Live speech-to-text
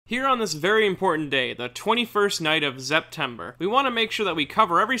Here on this very important day, the 21st night of Zepptember, we want to make sure that we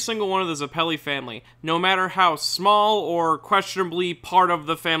cover every single one of the Zeppeli family, no matter how small or questionably part of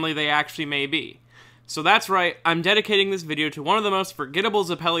the family they actually may be. So that's right, I'm dedicating this video to one of the most forgettable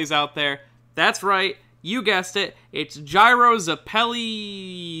Zeppelis out there. That's right, you guessed it, it's Gyro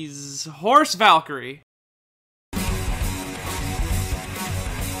Zeppeli's horse Valkyrie.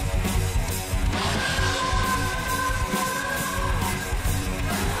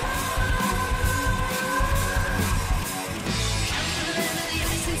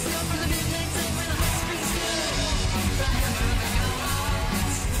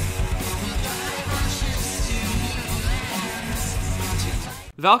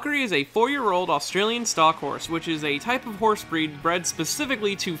 Valkyrie is a 4-year-old Australian stock horse, which is a type of horse breed bred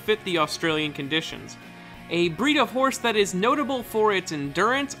specifically to fit the Australian conditions. A breed of horse that is notable for its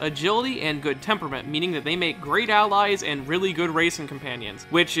endurance, agility, and good temperament, meaning that they make great allies and really good racing companions,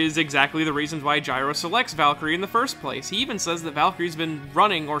 which is exactly the reasons why Gyro selects Valkyrie in the first place. He even says that Valkyrie's been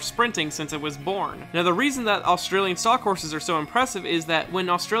running or sprinting since it was born. Now, the reason that Australian stock horses are so impressive is that when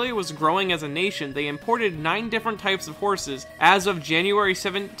Australia was growing as a nation, they imported 9 different types of horses as of January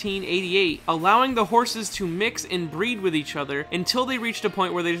 1788, allowing the horses to mix and breed with each other until they reached a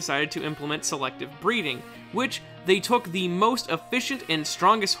point where they decided to implement selective breeding, which they took the most efficient and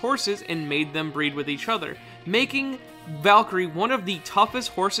strongest horses and made them breed with each other, making Valkyrie one of the toughest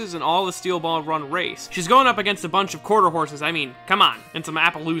horses in all the Steel Ball Run race. She's going up against a bunch of quarter horses, I mean, come on, and some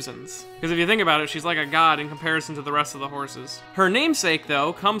Appaloosans. Because if you think about it, she's like a god in comparison to the rest of the horses. Her namesake,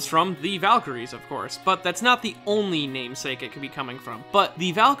 though, comes from the Valkyries, of course, but that's not the only namesake it could be coming from. But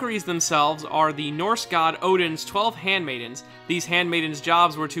the Valkyries themselves are the Norse god Odin's 12 handmaidens. These handmaidens'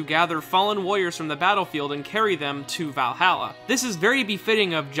 jobs were to gather fallen warriors from the battlefield and carry them to Valhalla. This is very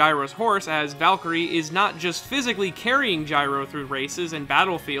befitting of Gyro's horse, as Valkyrie is not just physically carrying Gyro through races and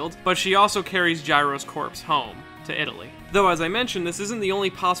battlefields, but she also carries Gyro's corpse home to Italy. Though, as I mentioned, this isn't the only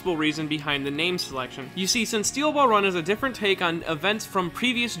possible reason behind the name selection. You see, since Steel Ball Run is a different take on events from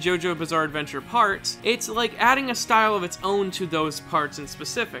previous JoJo Bizarre Adventure parts, it's like adding a style of its own to those parts in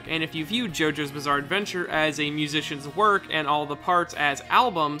specific. And if you view JoJo's Bizarre Adventure as a musician's work and all the parts as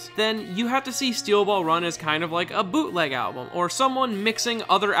albums, then you have to see Steel Ball Run as kind of like a bootleg album, or someone mixing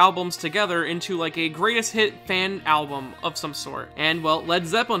other albums together into like a greatest hit fan album of some sort. And well, Led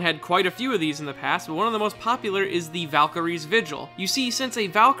Zeppelin had quite a few of these in the past, but one of the most popular is the Valkyrie's Vigil. You see, since a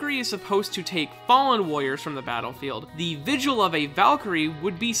Valkyrie is supposed to take fallen warriors from the battlefield, the vigil of a Valkyrie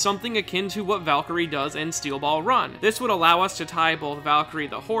would be something akin to what Valkyrie does in Steel Ball Run. This would allow us to tie both Valkyrie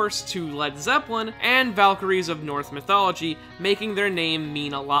the horse to Led Zeppelin and Valkyries of Norse mythology, making their name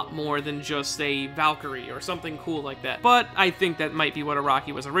mean a lot more than just a Valkyrie or something cool like that. But I think that might be what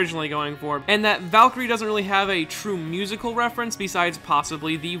Araki was originally going for, and that Valkyrie doesn't really have a true musical reference besides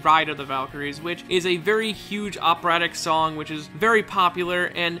possibly the Ride of the Valkyries, which is a very huge operatic song which is very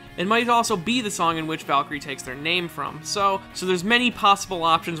popular, and it might also be the song in which Valkyrie takes their name from. So there's many possible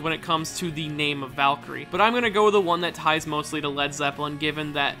options when it comes to the name of Valkyrie, but I'm gonna go with the one that ties mostly to Led Zeppelin,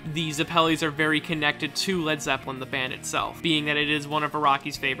 given that the Zeppelis are very connected to Led Zeppelin, the band itself, being that it is one of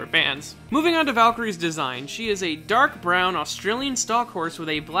Araki's favorite bands. Moving on to Valkyrie's design, she is a dark brown Australian stock horse with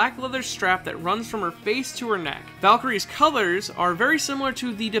a black leather strap that runs from her face to her neck. Valkyrie's colors are very similar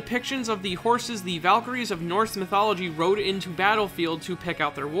to the depictions of the horses the Valkyries of Norse mythology rode into battlefield to pick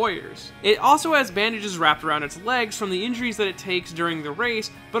out their warriors. It also has bandages wrapped around its legs from the injuries that it takes during the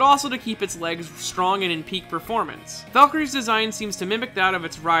race, but also to keep its legs strong and in peak performance. Valkyrie's design seems to mimic that of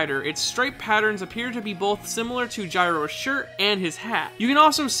its rider. Its stripe patterns appear to be both similar to Gyro's shirt and his hat. You can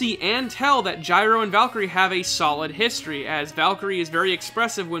also see and tell that Gyro and Valkyrie have a solid history, as Valkyrie is very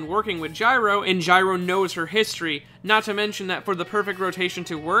expressive when working with Gyro, and Gyro knows her history. Not to mention that for the perfect rotation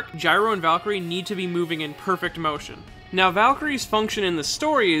to work, Gyro and Valkyrie need to be moving in perfect motion. Now, Valkyrie's function in the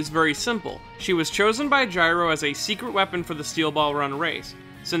story is very simple. She was chosen by Gyro as a secret weapon for the Steel Ball Run race.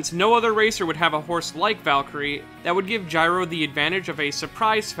 Since no other racer would have a horse like Valkyrie, that would give Gyro the advantage of a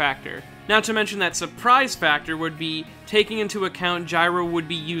surprise factor. Not to mention that surprise factor would be taking into account Gyro would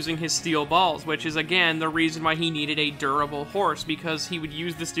be using his steel balls, which is again the reason why he needed a durable horse, because he would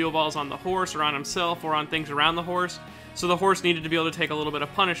use the steel balls on the horse or on himself or on things around the horse, so the horse needed to be able to take a little bit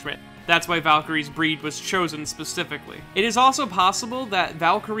of punishment. That's why Valkyrie's breed was chosen specifically. It is also possible that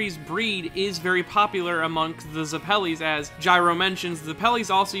Valkyrie's breed is very popular amongst the Zeppelis, as Gyro mentions the Zeppelis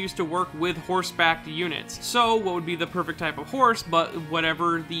also used to work with horsebacked units. So what would be the perfect type of horse but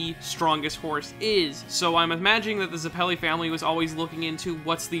whatever the strongest horse is? So I'm imagining that the Zeppeli family was always looking into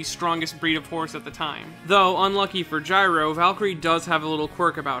what's the strongest breed of horse at the time. Though, unlucky for Gyro, Valkyrie does have a little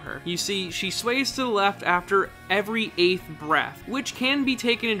quirk about her. You see, she sways to the left after every 8th breath, which can be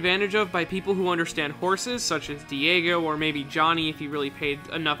taken advantage of by people who understand horses, such as Diego or maybe Johnny if he really paid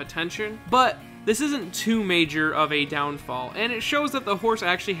enough attention, but this isn't too major of a downfall, and it shows that the horse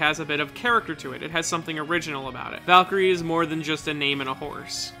actually has a bit of character to it. It has something original about it. Valkyrie is more than just a name and a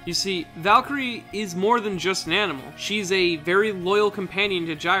horse. You see, Valkyrie is more than just an animal. She's a very loyal companion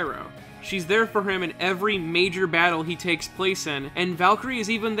to Gyro. She's there for him in every major battle he takes place in, and Valkyrie is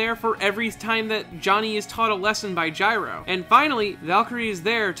even there for every time that Johnny is taught a lesson by Gyro. And finally, Valkyrie is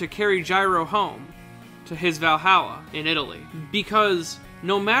there to carry Gyro home, to his Valhalla in Italy. Because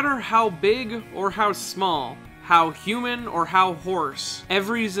no matter how big or how small, how human or how horse,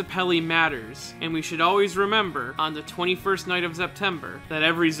 every Zeppeli matters, and we should always remember on the 21st night of Zepptember that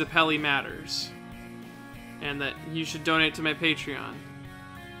every Zeppeli matters. And that you should donate to my Patreon.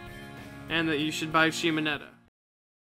 And that you should buy Shimonetta.